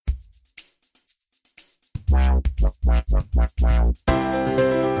Hello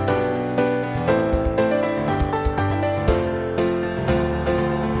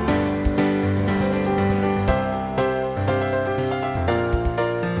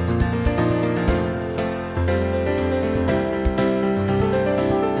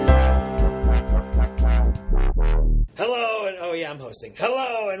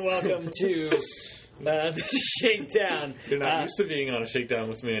and welcome to the Shakedown. You're not used to being on a Shakedown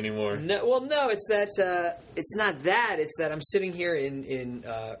with me anymore. No, it's that. It's not that. It's that I'm sitting here in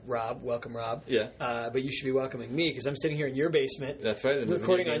Rob. Welcome, Rob. Yeah. But you should be welcoming me because I'm sitting here in your basement. That's right. In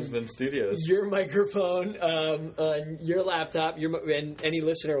recording the on Studios. Your microphone, on your laptop. And any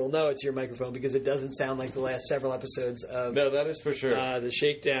listener will know it's your microphone because it doesn't sound like the last several episodes of. No, that is for sure. The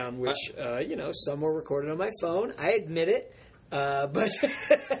Shakedown, which some were recorded on my phone. I admit it. But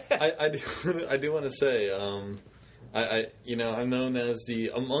I do want to say, I'm known as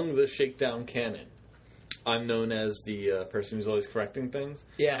among the Shakedown canon, I'm known as the person who's always correcting things.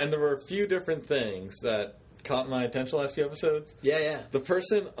 Yeah. And there were a few different things that caught my attention the last few episodes. Yeah. The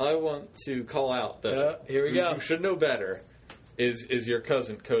person I want to call out, though, here we go. Who should know better, is your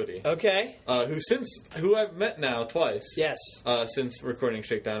cousin Cody. Okay. Who I've met now twice. Yes. Since recording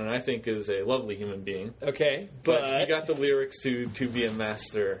Shakedown, and I think is a lovely human being. Okay, but he got the lyrics to be a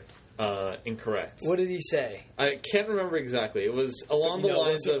master incorrect. What did he say? I can't remember exactly. It was along the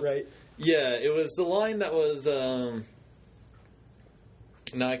lines of right. Yeah, it was the line that was. No,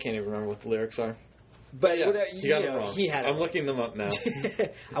 I can't even remember what the lyrics are. But yeah, he got it wrong. He had it. I'm looking them up now.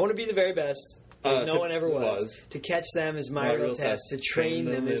 I want to be the very best. No one ever was. To catch them is my real test. To train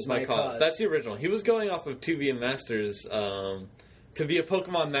them is my cause. That's the original. He was going off of To Be a Master's. To be a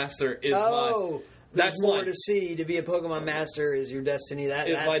Pokemon Master is my. That's more to see. To be a Pokemon Master is your destiny. That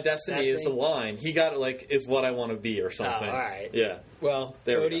is my destiny. Is the line he got it is what I want to be or something. Oh, all right. Yeah. Well,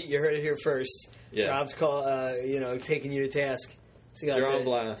 Cody, you heard it here first. Yeah. Rob's taking you to task. So you're on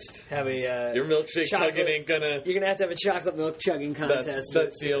blast. Have a your milkshake chugging ain't gonna. You're gonna have a chocolate milk chugging contest.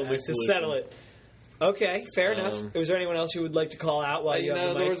 That's the only to settle it. Okay, fair enough. Was there anyone else you would like to call out while you have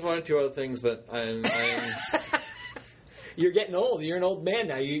the mic? There was one or two other things, but I'm You're getting old. You're an old man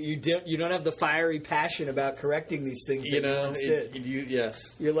now. You don't have the fiery passion about correcting these things that you once did.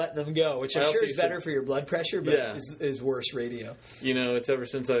 Yes. You're letting them go, which I'm sure is better for your blood pressure, but is worse radio. It's ever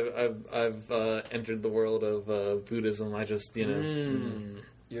since I've entered the world of Buddhism, I just,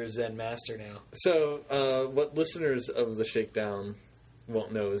 You're a Zen master now. So, what listeners of the Shakedown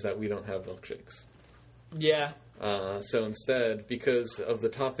won't know is that we don't have milkshakes. Yeah. So instead, because of the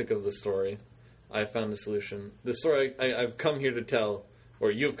topic of the story, I found a solution. The story I've come here to tell,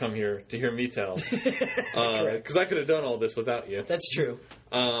 or you've come here to hear me tell, because I could have done all this without you. That's true.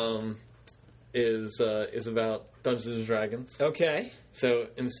 Is about Dungeons and Dragons. Okay. So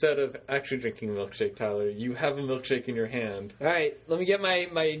instead of actually drinking a milkshake, Tyler, you have a milkshake in your hand. All right. Let me get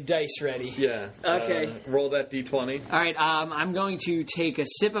my dice ready. Yeah. Okay. Roll that D20. All right. I'm going to take a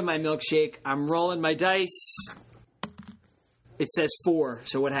sip of my milkshake. I'm rolling my dice. It says 4.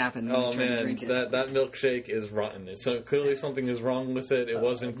 So what happened? Oh man, that milkshake is rotten. So clearly something is wrong with it. It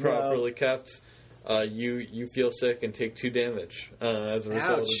wasn't properly kept. You feel sick and take 2 damage as a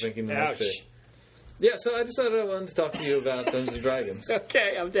result of drinking the milkshake. Yeah, so I decided I wanted to talk to you about Dungeons and Dragons.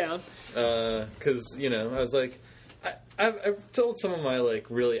 Okay, I'm down. Because I was like, I've told some of my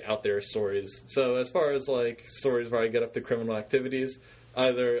really out there stories. So as far as stories where I get up to criminal activities.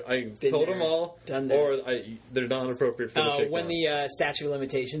 Either I told them all, or they're not appropriate for the Shakedown. When the statute of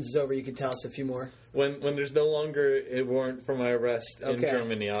limitations is over, you can tell us a few more. When there's no longer a warrant for my arrest in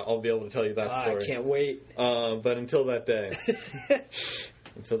Germany, I'll be able to tell you that story. I can't wait. But until that day.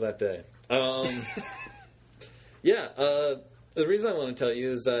 The reason I want to tell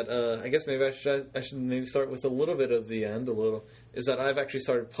you is that I guess maybe I should maybe start with a little bit of the end, is that I've actually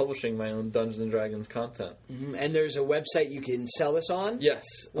started publishing my own Dungeons & Dragons content. Mm-hmm. And there's a website you can sell this on? Yes.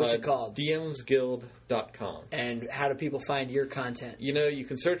 What's it called? DMsGuild.com. And how do people find your content? You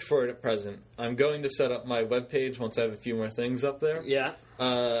can search for it at present. I'm going to set up my webpage once I have a few more things up there. Yeah.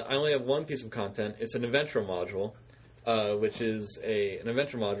 I only have one piece of content. It's an adventure module, which is an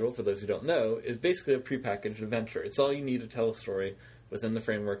adventure module, for those who don't know, is basically a prepackaged adventure. It's all you need to tell a story within the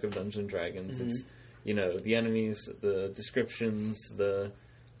framework of Dungeons & Dragons. Mm-hmm. It's the enemies, the descriptions,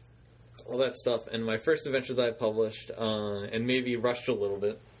 all that stuff. And my first adventure that I published, and maybe rushed a little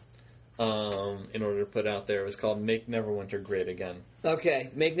bit in order to put out there, was called Make Neverwinter Great Again.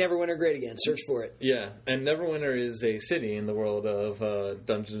 Okay, Make Neverwinter Great Again. Search for it. Yeah, and Neverwinter is a city in the world of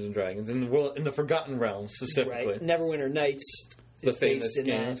Dungeons & Dragons, in the Forgotten Realms specifically. Right, Neverwinter Nights. The famous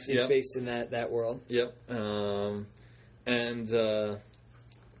games. Is based in that world. Yep.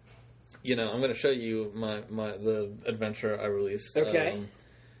 I'm going to show you the adventure I released. Okay.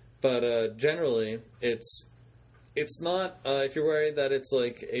 But generally, it's not. If you're worried that it's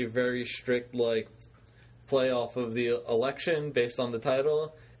like a very strict like play off of the election based on the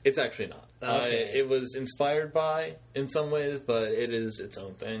title, it's actually not. Okay. It was inspired by in some ways, but it is its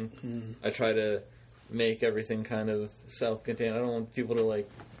own thing. I try to make everything kind of self-contained. I don't want people to like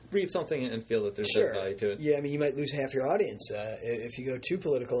read something and feel that there's no value to it. Yeah, I mean, you might lose half your audience if you go too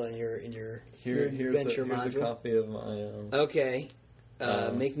political in your Here's module. a copy of my. Okay.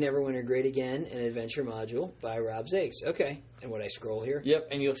 Make Neverwinter Great Again, an adventure module by Rob Zakes. Okay. And would I scroll here? Yep,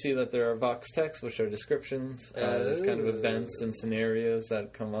 and you'll see that there are box text, which are descriptions. There's kind of events and scenarios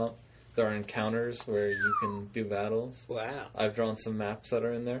that come up. There are encounters where you can do battles. Wow. I've drawn some maps that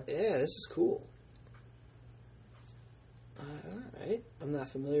are in there. Yeah, this is cool. All right. I'm not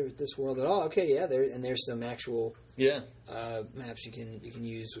familiar with this world at all. Okay, yeah, there's some actual maps you can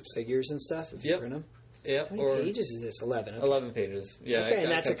use with figures and stuff if you print them. Yep. How many pages is this? 11. Okay. 11 pages. Yeah. Okay,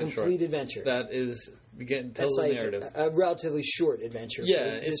 and that's a complete adventure. That is tells like the narrative. A relatively short adventure.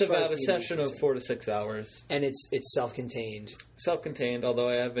 Yeah, it's about a session of 4 to 6 hours. And it's self-contained. Self-contained, although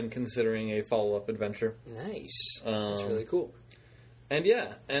I have been considering a follow-up adventure. Nice. That's really cool.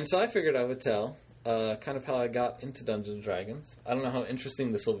 And so I figured I would tell kind of how I got into Dungeons & Dragons. I don't know how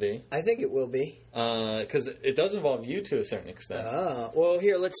interesting this will be. I think it will be. Because it does involve you to a certain extent. Well,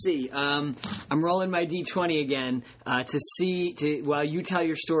 here, let's see. I'm rolling my D20 again while you tell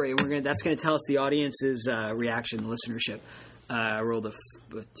your story. And that's going to tell us the audience's reaction, the listenership. I rolled a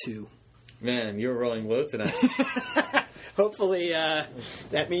 2. Man, you're rolling low tonight. Hopefully,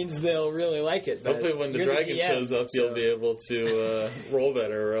 that means they'll really like it. Hopefully when the dragon shows up, you'll be able to roll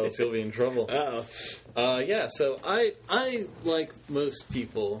better, or else you'll be in trouble. So I like most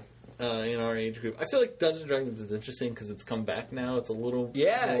people in our age group. I feel like Dungeons & Dragons is interesting because it's come back now. It's a little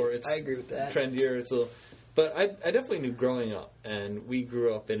more... I agree with that. Trendier. But I definitely knew growing up, and we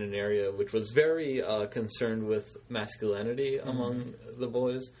grew up in an area which was very concerned with masculinity among the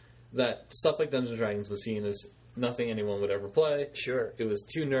boys, that stuff like Dungeons & Dragons was seen as nothing anyone would ever play. Sure. It was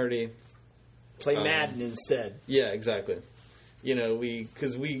too nerdy. Play Madden instead. Yeah, exactly.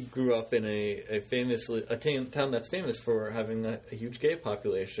 Because we grew up in a town that's famous for having a huge gay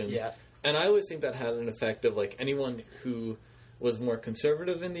population. Yeah. And I always think that had an effect of, like, anyone who was more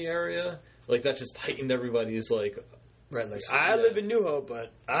conservative in the area, like, that just heightened everybody's, like... Right, like, I live in New Hope,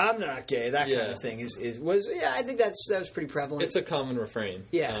 but I'm not gay. That kind of thing I think that was pretty prevalent. It's a common refrain.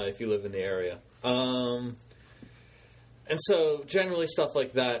 Yeah. If you live in the area. And so generally stuff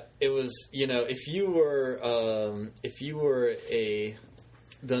like that, it was, if you were a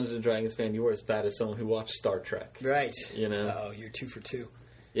Dungeons & Dragons fan, you were as bad as someone who watched Star Trek. Right. Oh, you're 2 for 2.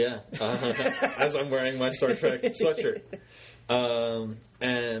 Yeah. As I'm wearing my Star Trek sweatshirt.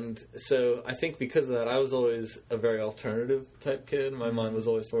 And so I think because of that, I was always a very alternative type kid. My mind was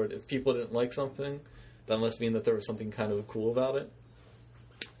always toward, if people didn't like something, that must mean that there was something kind of cool about it.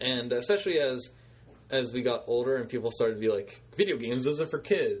 And especially as we got older and people started to be like, video games, those are for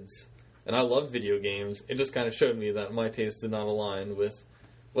kids. And I love video games. It just kind of showed me that my tastes did not align with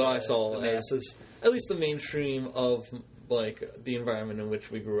what I saw as at least the mainstream of, like, the environment in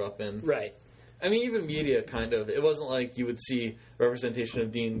which we grew up in. Right. I mean, even media, kind of. It wasn't like you would see representation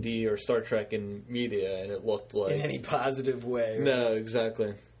of D&D or Star Trek in media, and it looked like... in any positive way. Right? No,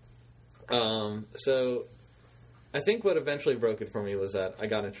 exactly. So, I think what eventually broke it for me was that I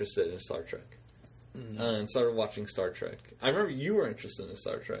got interested in Star Trek. And started watching Star Trek. I remember you were interested in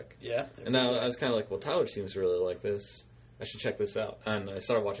Star Trek. Yeah. And now I was kind of like, well, Tyler seems to really like this. I should check this out. And I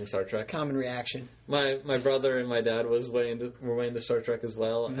started watching Star Trek. It's a common reaction. My brother and my dad were way into Star Trek as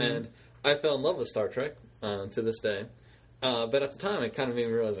well, and I fell in love with Star Trek to this day. But at the time, it kind of made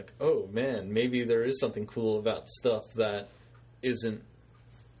me realize, like, oh man, maybe there is something cool about stuff that isn't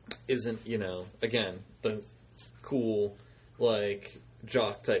again, the cool, like,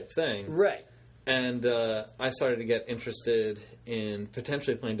 jock type thing. Right. And I started to get interested in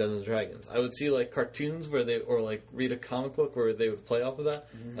potentially playing Dungeons & Dragons. I would see, like, cartoons or read a comic book where they would play off of that,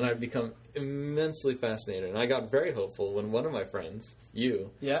 and I'd become immensely fascinated. And I got very hopeful when one of my friends,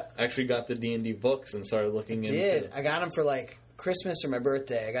 actually got the D&D books and started looking into... I got them for, like, Christmas or my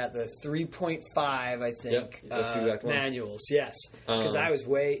birthday. I got the 3.5, I think, that's the exact ones. manuals. Yes, because I was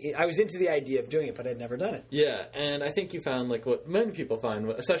into the idea of doing it, but I'd never done it. Yeah, and I think you found, like, what many people find,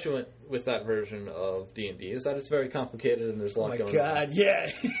 especially with that version of D&D, is that it's very complicated and there's a lot going on. Oh my god,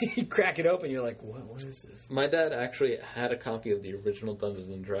 yeah! You crack it open, you're like, what is this? My dad actually had a copy of the original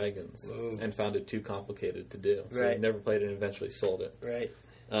Dungeons & Dragons and found it too complicated to do, so he never played it and eventually sold it. Right.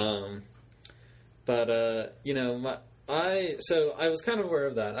 So I was kind of aware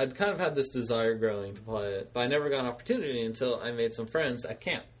of that. I'd kind of had this desire growing to play it, but I never got an opportunity until I made some friends at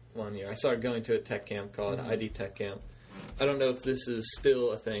camp one year. I started going to a tech camp called ID Tech Camp. I don't know if this is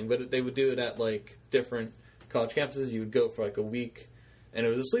still a thing, but they would do it at like different college campuses. You would go for like a week, and it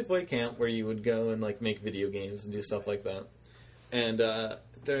was a sleepaway camp where you would go and like make video games and do stuff like that. And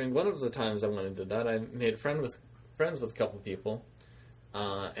during one of the times I went and did that, I made friends with a couple people.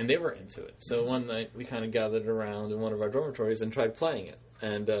 And they were into it. So one night we kind of gathered around in one of our dormitories and tried playing it.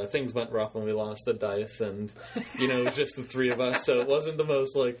 And things went rough when we lost the dice, and it was just the three of us, so it wasn't the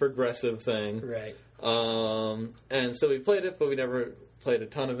most like progressive thing. Right. And so we played it, but we never played a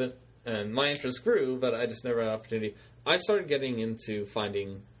ton of it. And my interest grew, but I just never had an opportunity. I started getting into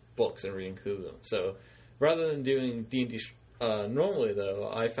finding books and reading through them. So rather than doing D&D normally,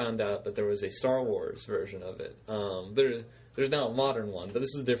 though, I found out that there was a Star Wars version of it. There's now a modern one, but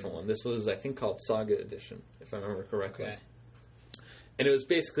this is a different one. This was, I think, called Saga Edition, if I remember correctly. Okay. And it was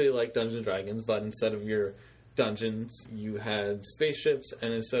basically like Dungeons & Dragons, but instead of your dungeons, you had spaceships,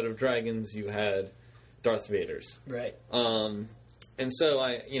 and instead of dragons, you had Darth Vaders. Right. And so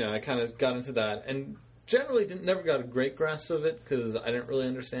I kind of got into that, and generally never got a great grasp of it because I didn't really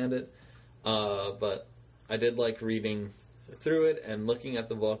understand it. But I did like reading through it and looking at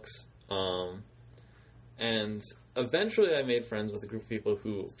the books. And eventually I made friends with a group of people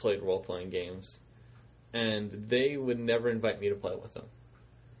who played role-playing games, and they would never invite me to play with them.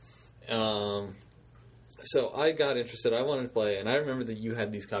 So I got interested. I wanted to play, and I remember that you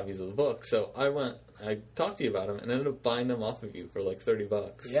had these copies of the book, so I talked to you about them, and ended up buying them off of you for like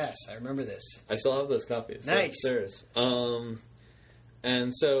 $30. Yes, I remember this. I still have those copies. Nice. They're upstairs.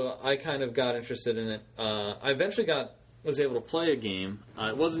 And so I kind of got interested in it. I eventually was able to play a game.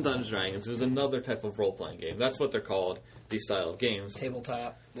 It wasn't Dungeons & Dragons. It was another type of role-playing game. That's what they're called, these style of games.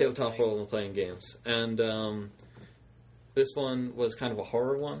 Tabletop role-playing games. And this one was kind of a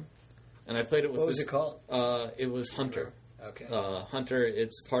horror one. And I played it with What was it called? It was Hunter. Okay. Hunter,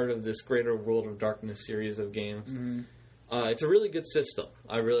 it's part of this greater World of Darkness series of games. Mm-hmm. It's a really good system.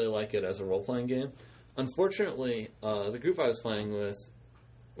 I really like it as a role-playing game. Unfortunately, the group I was playing with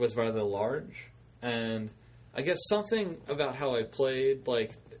was rather large, and I guess something about how I played,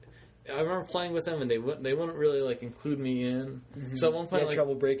 like, I remember playing with them, and they wouldn't really like include me in. Mm-hmm. So at one point, you had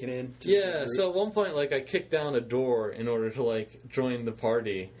trouble breaking in. So at one point, like, I kicked down a door in order to like join the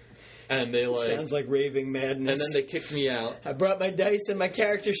party. And they like sounds like raving madness. And then they kicked me out. I brought my dice and my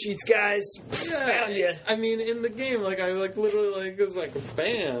character sheets, guys. Found you. I mean, in the game, like I like literally like it was like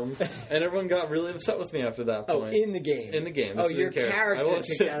bam, and everyone got really upset with me after that point. Oh, in the game. In the game. Oh, your character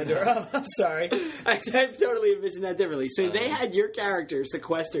kicked down a door. Oh, I'm sorry. I totally envisioned that differently. So they had your character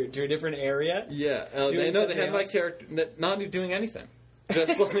sequestered to a different area. Yeah, they had my character not doing anything.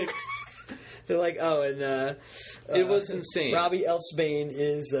 Just like. They're like, it was insane. Robbie Elfsbane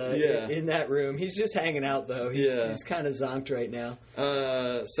is in that room. He's just hanging out, though. He's kind of zonked right now.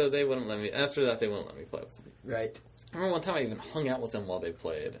 So they wouldn't let me. After that, they wouldn't let me play with them. Right. I remember one time I even hung out with them while they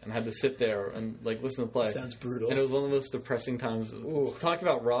played and had to sit there and like listen to play. That sounds brutal. And it was one of the most depressing times. Talk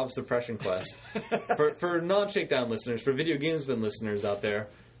about Rob's depression quest. for non-Shakedown listeners, for Video Games Bin listeners out there,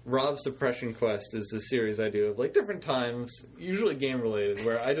 Rob's Depression Quest is the series I do of like different times, usually game related,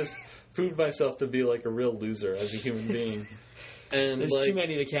 where I just proved myself to be like a real loser as a human being. And there's too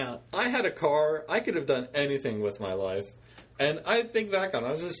many to count. I had a car. I could have done anything with my life. And I think back on it.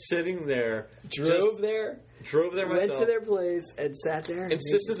 I was just sitting there. Drove there myself. Went to their place and sat there. And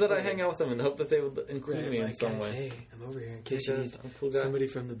insisted that I hang out with them and hope that they would include me in some way. Hey, I'm over here in case you need cool somebody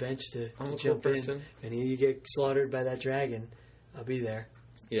from the bench to jump cool in. And you get slaughtered by that dragon, I'll be there.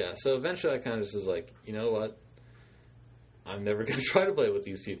 Yeah, so eventually I kind of just was like, you know what? I'm never going to try to play with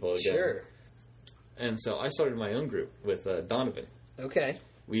these people again. Sure. And so I started my own group with Donovan. Okay.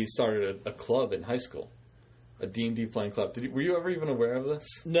 We started a club in high school, a D&D playing club. Were you ever even aware of this?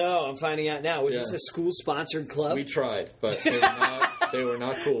 No, I'm finding out now. Was this a school-sponsored club? We tried, but they were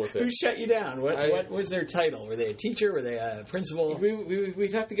not cool with it. Who shut you down? What was their title? Were they a teacher? Were they a principal?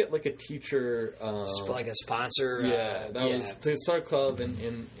 We'd have to get like a teacher. Like a sponsor? That was to start a club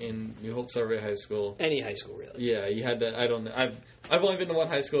in New Hope Survey High School. Any high school, really. Yeah, you had to. I don't know. I've only been to one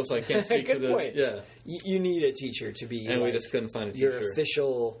high school, so I can't speak Good to the... point. Yeah. You need a teacher to be... And we just couldn't find a teacher. Your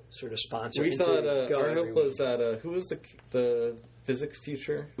official sort of sponsor. We thought... our hope was that... who was the physics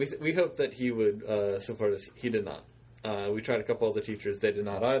teacher? We hoped that he would support us. He did not. We tried a couple other teachers. They did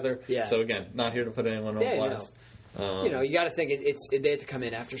not either. Yeah. So, again, not here to put anyone on blast. No. You got to think they have to come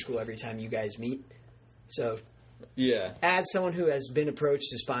in after school every time you guys meet. So... Yeah. As someone who has been approached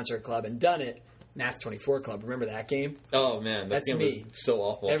to sponsor a club and done it, Math 24 Club. Remember that game? Oh man, That's game me. was so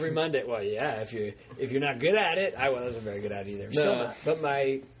awful. Every Monday. Well, yeah. If you're not good at it, I wasn't very good at it either. No. Still not. But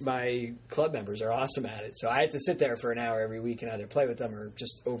my club members are awesome at it. So I had to sit there for an hour every week and either play with them or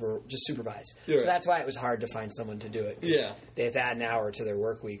just supervise. Right. So that's why it was hard to find someone to do it. Yeah. They have to add an hour to their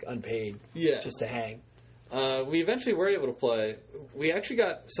work week, unpaid. Yeah. Just to hang. We eventually were able to play. We actually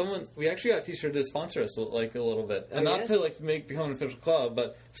got a teacher to sponsor us like a little bit, and not to like become an official club,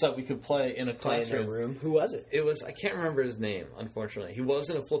 but so that we could play in a classroom. In their room. Who was it? It was, I can't remember his name. Unfortunately, he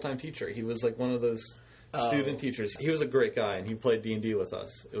wasn't a full-time teacher. He was like one of those student teachers. He was a great guy, and he played D&D with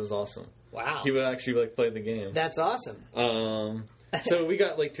us. It was awesome. Wow. He would actually like play the game. That's awesome. So we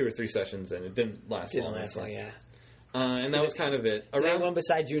got like 2 or 3 sessions in. It didn't last long. Yeah. And that was kind of it. Did anyone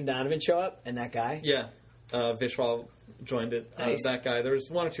besides you and Donovan show up? And that guy? Yeah. Vishwal joined it. Nice. That guy. There was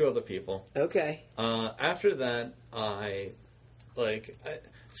 1 or 2 other people. Okay. After that, I think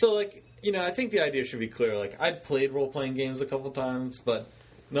the idea should be clear. Like, I'd played role-playing games a couple times, but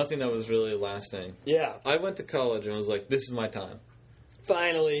nothing that was really lasting. Yeah. I went to college and was like, this is my time.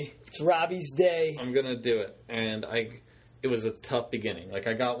 Finally. It's Robbie's day. I'm going to do it. And it was a tough beginning. Like,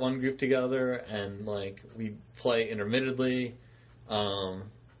 I got one group together, and, like, we'd play intermittently, and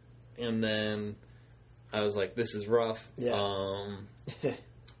then I was like, this is rough. Yeah.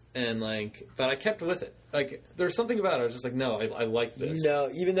 And, like, but I kept with it. Like, there was something about it. I was just like, no, I like this. You know,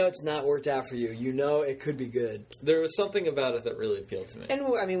 even though it's not worked out for you, you know it could be good. There was something about it that really appealed to me. And,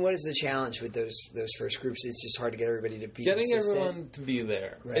 I mean, what is the challenge with those first groups? It's just hard to get everybody to be Getting consistent. everyone to be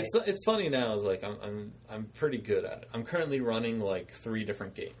there. Right. It's funny now. Is like I'm pretty good at it. I'm currently running, like, 3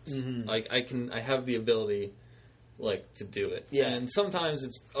 different games. Mm-hmm. Like, I have the ability, like, to do it. Yeah. And sometimes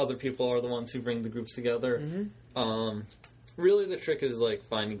it's other people are the ones who bring the groups together. Mm-hmm. Really, the trick is, like,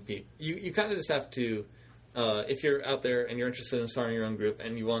 finding people. You kind of just have to, if you're out there and you're interested in starting your own group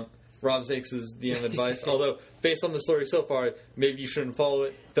and you want Rob Zakes' DM advice, although, based on the story so far, maybe you shouldn't follow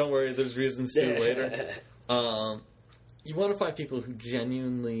it. Don't worry, there's reasons to later. You want to find people who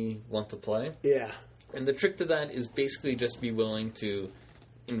genuinely want to play. Yeah. And the trick to that is basically just be willing to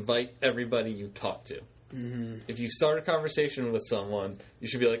invite everybody you talk to. Mm-hmm. If you start a conversation with someone, you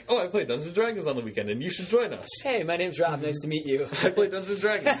should be like, oh, I played Dungeons & Dragons on the weekend, and you should join us. Hey, my name's Rob. Nice to meet you. I play Dungeons &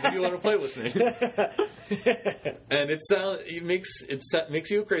 Dragons. Do you want to play with me? And it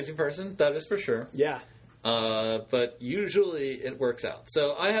makes you a crazy person. That is for sure. Yeah. But usually it works out.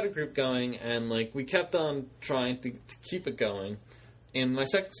 So I had a group going, and like we kept on trying to keep it going. In my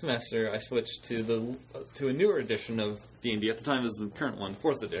second semester, I switched to a newer edition of D&D. At the time, it was the current one,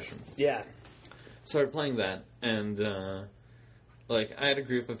 4th edition. Yeah. Started playing that, and like I had a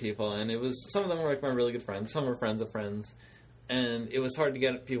group of people, and it was some of them were like my really good friends, some were friends of friends, and it was hard to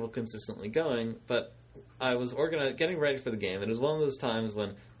get people consistently going. But I was getting ready for the game, and it was one of those times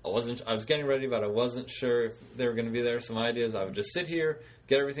when I was getting ready, but I wasn't sure if they were going to be there. Some ideas, I would just sit here,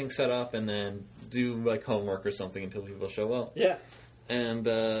 get everything set up, and then do like homework or something until people show up. Yeah. And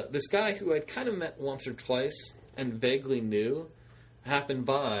this guy who I'd kind of met once or twice and vaguely knew happened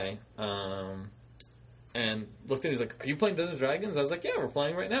by. And looked in, he's like, are you playing Dungeons & Dragons? I was like, yeah, we're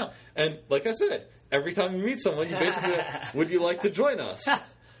playing right now. And like I said, every time you meet someone, you basically would you like to join us?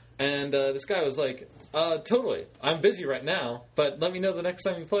 And this guy was like, totally. I'm busy right now, but let me know the next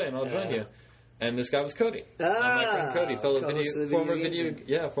time you play and I'll join you. And this guy was Cody. My friend Cody, former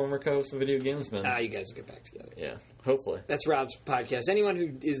co-host of Video Gamesman. You guys will get back together. Yeah, hopefully. That's Rob's podcast. Anyone who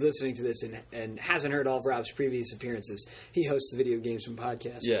is listening to this and hasn't heard all of Rob's previous appearances, he hosts the Video Gamesman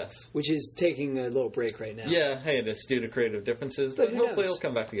podcast. Yes. Which is taking a little break right now. Yeah, hey, it's due to creative differences, but hopefully it'll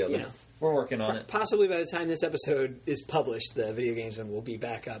come back together. You know, we're working on it. Possibly by the time this episode is published, the Video Gamesman will be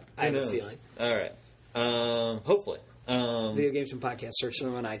back up. I have a feeling. All right. Hopefully. Video Gamesman podcast. Search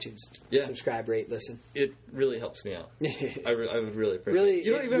them on iTunes. Yeah. Subscribe, rate, listen. It really helps me out. I would really appreciate it.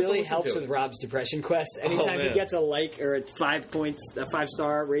 You don't even really helps with Rob's depression quest. Anytime he gets a like or a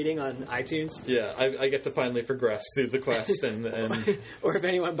 5-star rating on iTunes. Yeah, I get to finally progress through the quest and or if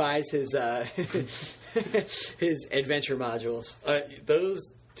anyone buys his his adventure modules.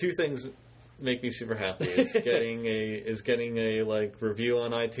 Those two things make me super happy. Is getting a like review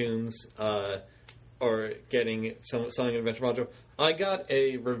on iTunes. Or getting selling an adventure module. I got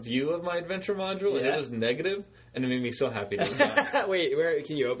a review of my adventure module, and it was negative, and it made me so happy. Wait, where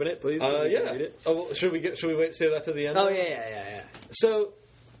can you open it, please? Yeah. Read it? Oh, well, should we wait? Say that to the end. Oh yeah. So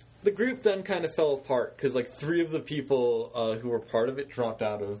the group then kind of fell apart because like 3 of the people who were part of it dropped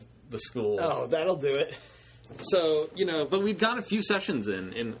out of the school. Oh, that'll do it. So but we'd got a few sessions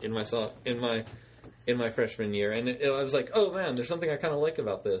in my freshman year, and I was like, oh man, there's something I kind of like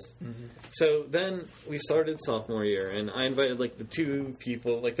about this. Mm-hmm. So then we started sophomore year, and I invited like the 2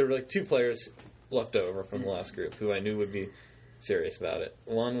 people, like there were like 2 players left over from the last group who I knew would be serious about it.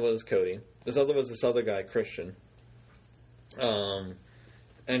 One was Cody. This other was this other guy, Christian.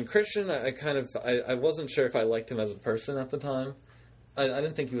 And Christian, I wasn't sure if I liked him as a person at the time. I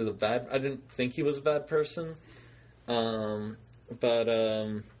didn't think he was a bad person.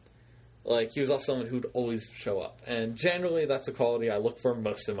 Like, he was also someone who'd always show up. And generally, that's a quality I look for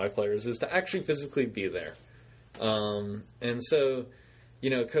most in my players, is to actually physically be there. And so,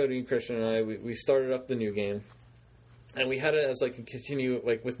 Cody and Christian and I, we started up the new game. And we had it as, like,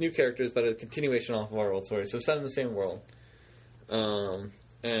 with new characters, but a continuation off of our old story. So set in the same world.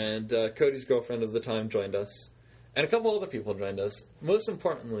 And Cody's girlfriend of the time joined us. And a couple other people joined us. Most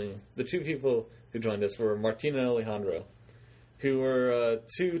importantly, the two people who joined us were Martina and Alejandro, who were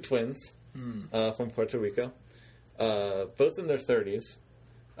two twins from Puerto Rico, both in their 30s,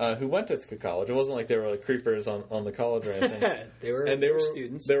 who went to college. It wasn't like they were like creepers on the college or anything. they were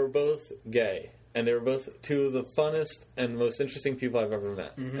students. They were both gay, and they were both two of the funnest and most interesting people I've ever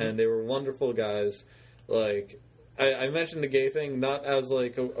met. Mm-hmm. And they were wonderful guys. Like, I mentioned the gay thing not as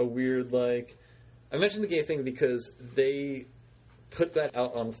like a weird like. I mentioned the gay thing because they put that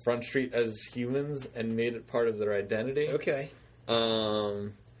out on Front Street as humans and made it part of their identity. Okay.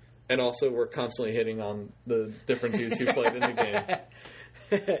 And also we're constantly hitting on the different dudes who played in the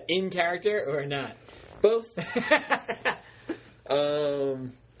game. In character or not? Both.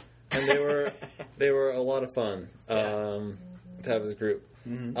 And they were a lot of fun to have as a group.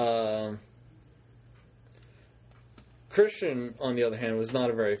 Mm-hmm. Christian, on the other hand, was not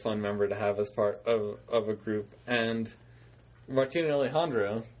a very fun member to have as part of a group, and Martina and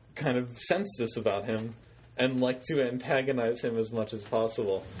Alejandro kind of sensed this about him and liked to antagonize him as much as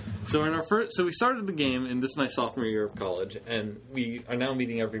possible. So we started the game, and this is my sophomore year of college, and we are now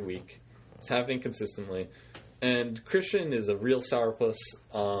meeting every week. It's happening consistently. And Christian is a real sourpuss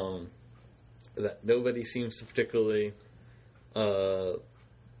that nobody seems to particularly get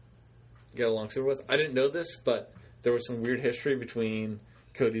along super with. I didn't know this, but there was some weird history between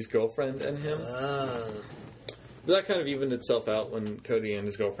Cody's girlfriend and him. That kind of evened itself out when Cody and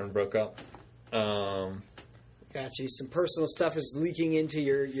his girlfriend broke up. Got you. Some personal stuff is leaking into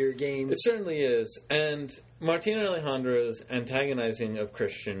your game. It certainly is. And Martina and Alejandro's antagonizing of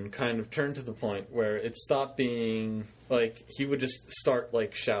Christian kind of turned to the point where it stopped being like he would just start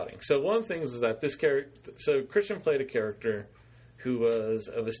like shouting. So one of the things is that this character. So Christian played a character who was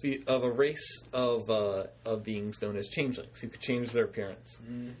of a race of beings known as changelings, who could change their appearance.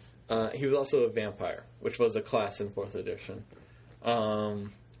 Mm. He was also a vampire, which was a class in 4th edition,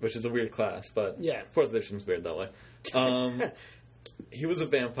 which is a weird class, but 4th edition's weird that way. He was a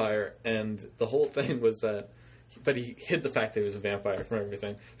vampire, and the whole thing was that, but he hid the fact that he was a vampire from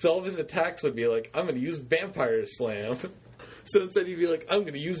everything. So all of his attacks would be like, I'm going to use Vampire Slam. So instead he'd be like, I'm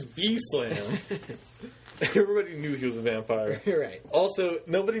going to use V-Slam. Everybody knew he was a vampire. Right. Also,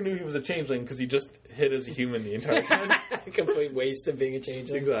 nobody knew he was a changeling because he just hid as a human the entire time. Complete waste of being a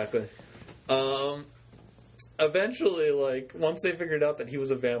changeling. Exactly. Eventually, like, once they figured out that he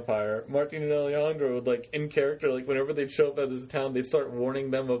was a vampire, Martin and Alejandro would, like, in character, like, whenever they'd show up at his town, they'd start warning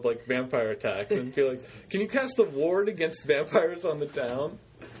them of, like, vampire attacks and be like, can you cast a ward against vampires on the town?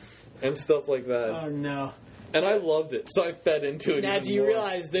 And stuff like that. Oh, no. And I loved it, so I fed into it. Now, do you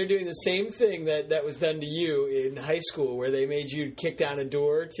realize they're doing the same thing that was done to you in high school, where they made you kick down a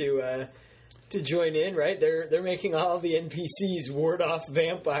door to join in? Right? They're making all the NPCs ward off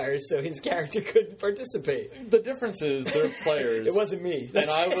vampires, so his character couldn't participate. The difference is they're players. It wasn't me, and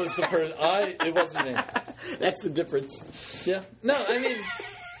I was the person. It wasn't me. That's the difference. Yeah. No, I mean,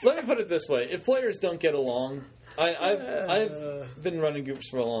 let me put it this way: if players don't get along, I've been running groups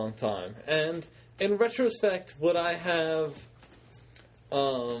for a long time, and in retrospect, would I have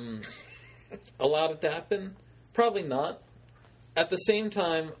allowed it to happen? Probably not. At the same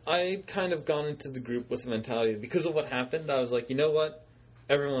time, I'd kind of gone into the group with the mentality, because of what happened, I was like, you know what?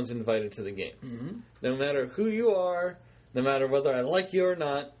 Everyone's invited to the game. Mm-hmm. No matter who you are, no matter whether I like you or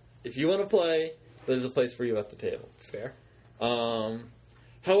not, if you want to play, there's a place for you at the table. Fair.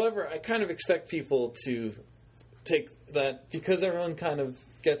 However, I kind of expect people to take that, because everyone kind of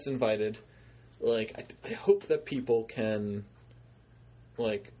gets invited. Like, I hope that people can,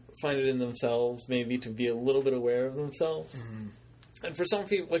 like, find it in themselves, maybe, to be a little bit aware of themselves. Mm-hmm. And for some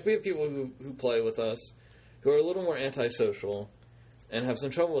people, like, we have people who play with us who are a little more antisocial and have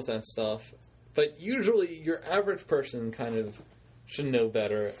some trouble with that stuff. But usually, your average person kind of should know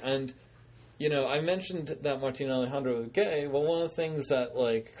better. And, you know, I mentioned that Martina Alejandro was gay. Well, one of the things that,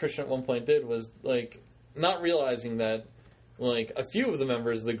 like, Christian at one point did was, like, not realizing that, like, a few of the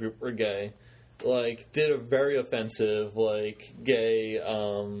members of the group were gay, like, did a very offensive, like, gay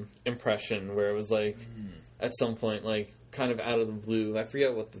impression where it was, like, at some point, like, kind of out of the blue. I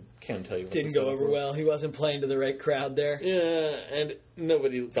forget what can't tell you what Didn't go over well. He wasn't playing to the right crowd there. Yeah, and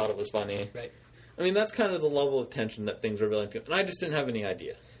nobody thought it was funny. Right. I mean, that's kind of the level of tension that things were building to. And I just didn't have any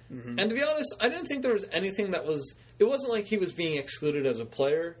idea. Mm-hmm. And to be honest, I didn't think there was anything that was... It wasn't like he was being excluded as a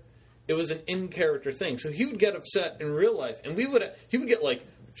player. It was an in-character thing. So he would get upset in real life, and he would get, like,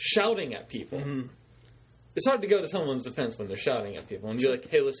 shouting at people. Mm-hmm. It's hard to go to someone's defense when they're shouting at people. And be like,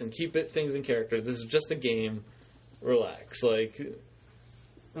 hey, listen, keep things in character. This is just a game. Relax. Like,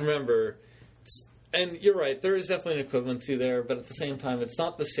 remember... And you're right, there is definitely an equivalency there, but at the same time, it's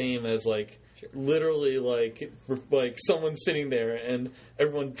not the same as, like... Literally, like someone sitting there and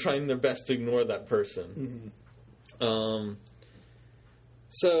everyone trying their best to ignore that person. Mm-hmm.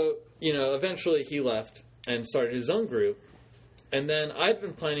 So, eventually he left and started his own group. And then I'd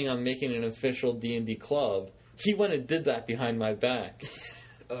been planning on making an official D&D club. He went and did that behind my back.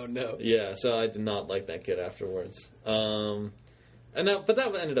 Oh, no. Yeah, so I did not like that kid afterwards. But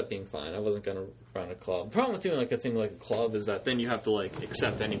that ended up being fine. I wasn't going to run a club. The problem with doing like a thing like a club is that then you have to like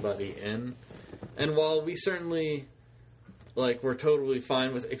accept anybody in. And while we certainly we're totally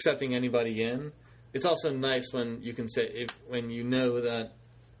fine with accepting anybody in, it's also nice when you can say when you know that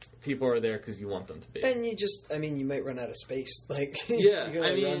people are there because you want them to be. And you might run out of space. Like yeah,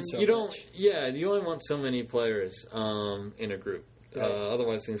 you don't. Yeah, you only want so many players in a group. Right.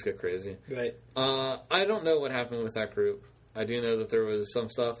 Otherwise, things get crazy. Right. I don't know what happened with that group. I do know that there was some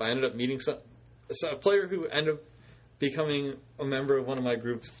stuff. I ended up meeting a player who ended up becoming a member of one of my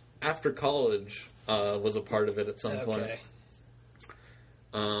groups after college. Was a part of it at some point.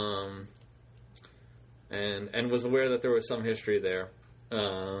 And was aware that there was some history there.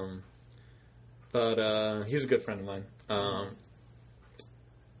 But he's a good friend of mine.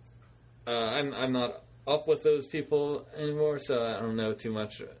 I'm not up with those people anymore, so I don't know too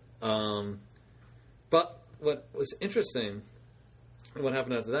much. But what was interesting, what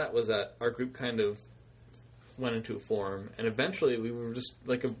happened after that, was that our group kind of went into a form, and eventually we were just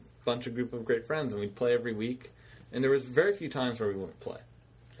like a bunch of group of great friends, and we'd play every week, and there was very few times where we wouldn't play.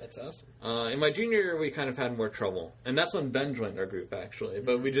 That's awesome. In my junior year, we kind of had more trouble, and that's when Ben joined our group, actually.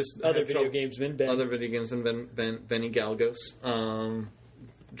 But we just other video gamesmen, Ben. Other video gamesmen, Benny Galgos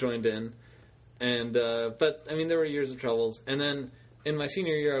joined in, and but I mean there were years of troubles, and then in my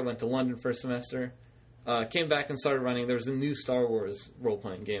senior year, I went to London for a semester, came back and started running. There was a new Star Wars role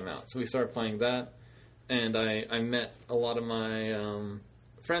playing game out, so we started playing that, and I met a lot of my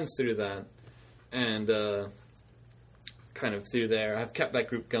friends through that, and kind of through there, I've kept that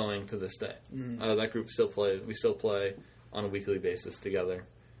group going to this day. Mm. That group we still play on a weekly basis together.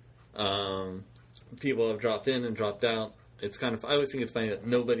 People have dropped in and dropped out. It's kind of, I always think it's funny that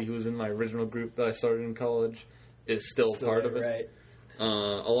nobody who was in my original group that I started in college is still part of it. Right.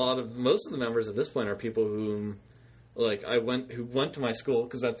 Most of the members at this point are people who went to my school,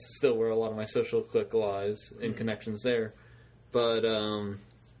 because that's still where a lot of my social clique lies and connections there. But,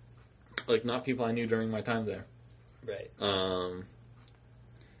 not people I knew during my time there. Right.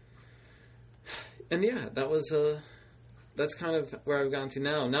 And yeah, that's kind of where I've gotten to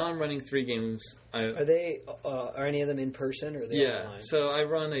now. Now I'm running 3 games. Are any of them in person, or are they online? So I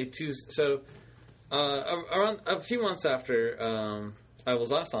run a Tuesday. So around a few months after I was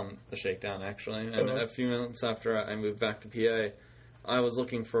last on the Shakedown, actually, and a few months after I moved back to PA, I was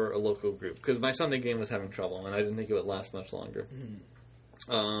looking for a local group because my Sunday game was having trouble, and I didn't think it would last much longer.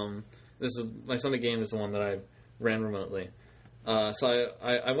 My Sunday game is the one that I ran remotely. So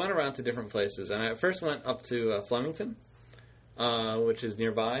I went around to different places, and I first went up to Flemington, which is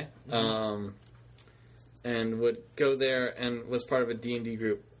nearby, and would go there and was part of a D&D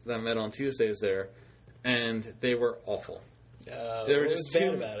group that met on Tuesdays there, and they were awful. There were just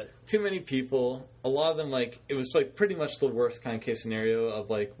too many people. A lot of them, it was pretty much the worst kind of case scenario of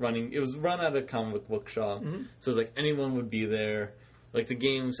running. It was run at a comic book shop, so it was anyone would be there. The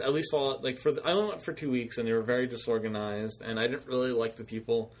games, at least I only went for 2 weeks, and they were very disorganized, and I didn't really like the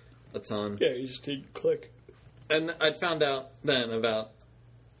people a ton. Yeah, you just didn't click. And I'd found out then about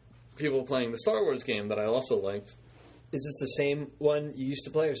people playing the Star Wars game that I also liked. Is this the same one you used to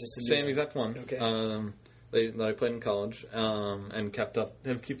play, or is this the same exact one? Okay. That I played in college, and kept up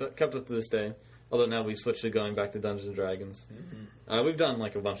to this day. Although now we've switched to going back to Dungeons and Dragons. Mm-hmm. We've done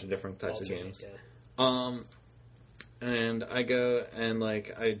a bunch of different types of games. Yeah. And I go and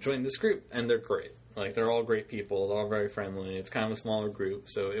I joined this group, and they're great. They're all great people. They're all very friendly. It's kind of a smaller group,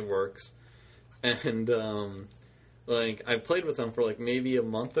 so it works. And I played with them for maybe a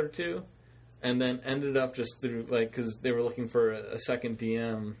month or two, and then ended up just through because they were looking for a second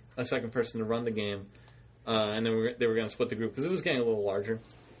DM, a second person to run the game, and then they were going to split the group because it was getting a little larger.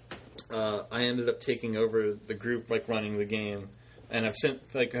 I ended up taking over the group, running the game, and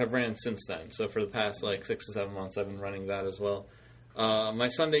have ran since then. So for the past 6 to 7 months, I've been running that as well. My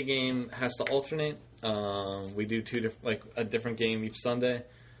Sunday game has to alternate. We do a different game each Sunday,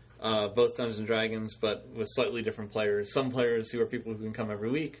 both Dungeons and Dragons, but with slightly different players. Some players who are people who can come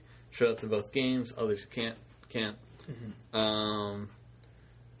every week show up to both games. Others can't. Mm-hmm.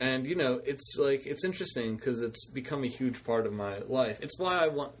 And it's interesting because it's become a huge part of my life. It's why I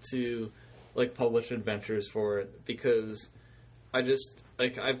want to publish adventures for it, because I just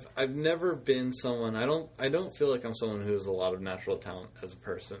I've never been someone. I don't feel like I'm someone who has a lot of natural talent as a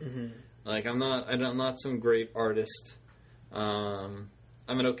person. Mm-hmm. I'm not some great artist. I'm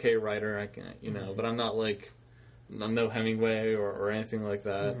an okay writer. I can mm-hmm. but I'm not I'm no Hemingway or anything like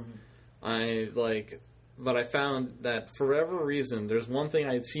that. Mm-hmm. But I found that for whatever reason, there's one thing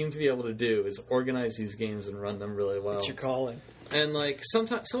I seem to be able to do is organize these games and run them really well. It's your calling. And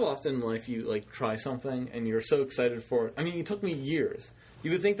sometimes, so often in life, you try something and you're so excited for it. I mean, it took me years.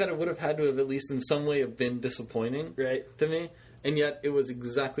 You would think that it would have had to have at least in some way have been disappointing, right, to me, and yet it was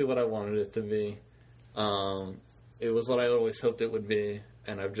exactly what I wanted it to be. It was what I always hoped it would be,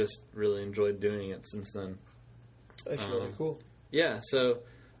 and I've just really enjoyed doing it since then. That's really cool. Yeah. So,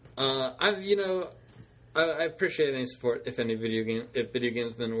 I appreciate any support if video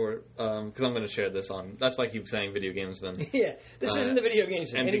gamesmen were because I'm going to share this on. That's why I keep saying video gamesmen. Yeah, this isn't the video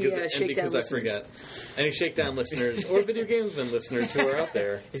games. And because I forget, any Shakedown listeners or video gamesmen listeners who are out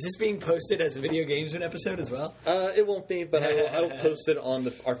there. Is this being posted as a video gamesman episode as well? It won't be, but I will post it on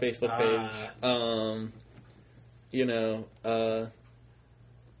our Facebook page.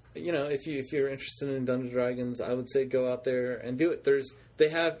 If you're interested in Dungeons & Dragons, I would say go out there and do it.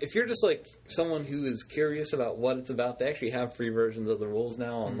 If you're just someone who is curious about what it's about, they actually have free versions of the rules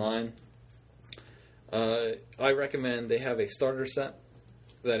now online. I recommend they have a starter set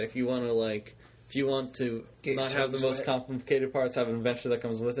that if you want to not have the most complicated parts, have an adventure that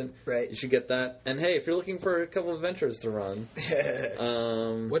comes with it. Right. You should get that. And hey, if you're looking for a couple of adventures to run,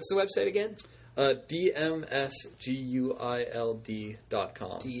 what's the website again?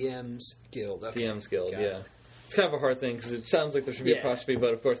 DMSGUILD.com. DM's Guild. Okay. DM's Guild, yeah. It's kind of a hard thing because it sounds like there should be apostrophe,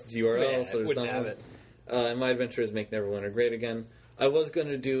 but of course it's URL, so there's wouldn't have it. And my adventure is make Neverwinter great again. I was going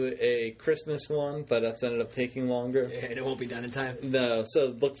to do a Christmas one, but that's ended up taking longer. Yeah, and it won't be done in time. No,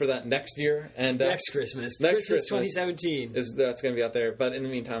 so look for that next year. And next Christmas. Christmas 2017. That's going to be out there. But in the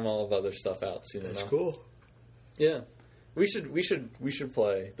meantime, all of other stuff out soon enough. That's cool. Yeah. We should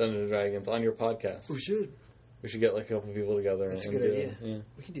play Dungeons & Dragons on your podcast. We should. We should get a couple of people together. That's a good idea. Yeah.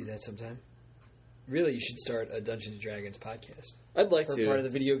 We can do that sometime. Really, you should start a Dungeons & Dragons podcast. I'd like to. Part of the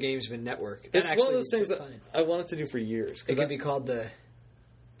Video Gamesman Network. It's one of those things that I wanted to do for years. It could be called the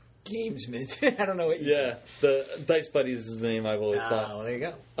Gamesman. I don't know what you Yeah, the Dice Buddies is the name I've always thought. Oh, there you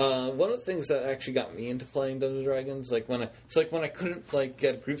go. One of the things that actually got me into playing Dungeons & Dragons, when I couldn't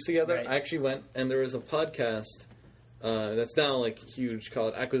get groups together, right. I actually went and there was a podcast that's now huge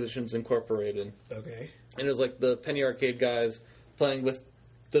called Acquisitions Incorporated. Okay. And it was the Penny Arcade guys playing with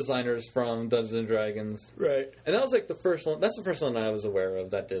designers from Dungeons & Dragons. Right. And that was the first one. That's the first one I was aware of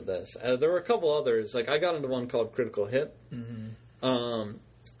that did this. There were a couple others. I got into one called Critical Hit. Mm-hmm.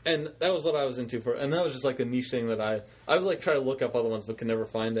 And that was what I was into and that was just a niche thing that I would try to look up other ones but could never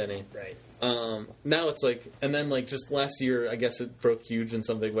find any. Right. Now it's and then just last year I guess it broke huge in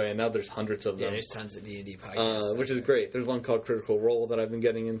some big way and now there's hundreds of them. Yeah, there's tons of D&D podcasts. Which is great. There's one called Critical Role that I've been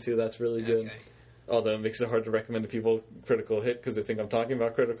getting into that's really good. Okay. Although it makes it hard to recommend to people Critical Hit because they think I'm talking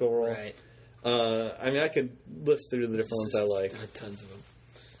about Critical Role. Right. I could list through the different ones I like. Tons of them.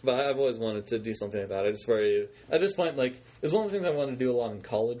 But I've always wanted to do something like that. At this point, it was one of the things I wanted to do a lot in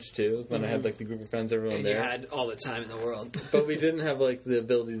college, too, when I had, the group of friends, everyone and there. You had all the time in the world. But we didn't have, the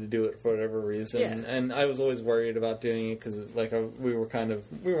ability to do it for whatever reason. Yeah. And I was always worried about doing it because, we weren't,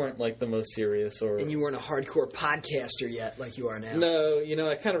 the most serious or... And you weren't a hardcore podcaster yet like you are now. No,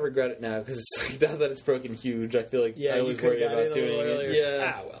 I kind of regret it now because it's now that it's broken huge, I feel I was worried about doing it.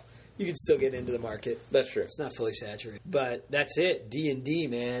 Yeah. Ah, well. You can still get into the market. That's true. It's not fully saturated. But that's it. D&D,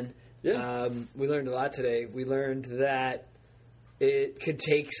 man. Yeah. We learned a lot today. We learned that it could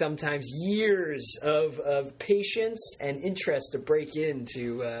take sometimes years of patience and interest to break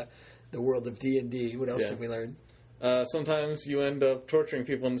into the world of D&D. What else did we learn? Sometimes you end up torturing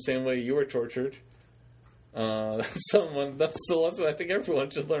people in the same way you were tortured. That's the lesson I think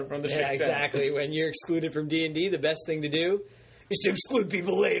everyone should learn from the Shakedown. Yeah, exactly. When you're excluded from D&D, the best thing to do is to exclude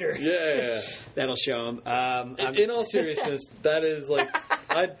people later. Yeah. That'll show them. In all seriousness, that is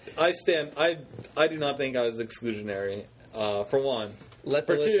I do not think I was exclusionary. For one, Let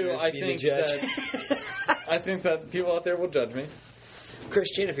the for two, listeners I be the think judge. that I think that people out there will judge me.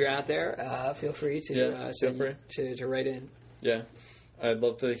 Christian, if you're out there, feel free to feel free. To write in. Yeah. I'd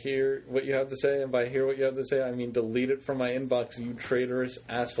love to hear what you have to say, and by hear what you have to say, I mean delete it from my inbox, you traitorous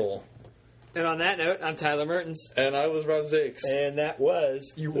asshole. And on that note, I'm Tyler Mertens. And I was Rob Zakes. And that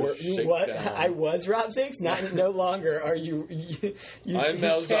was you what? Shakedown. I was Rob Zakes. No longer are you. I'm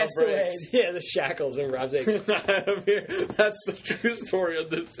now cast Zob away. Rakes. Yeah, the shackles of Rob Zakes. I'm here. That's the true story of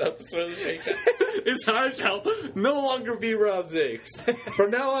this episode of Shakedown. Is I shall no longer be Rob Zakes.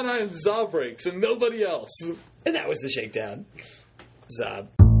 From now on, I am Zob Rakes and nobody else. And that was the Shakedown. Zob.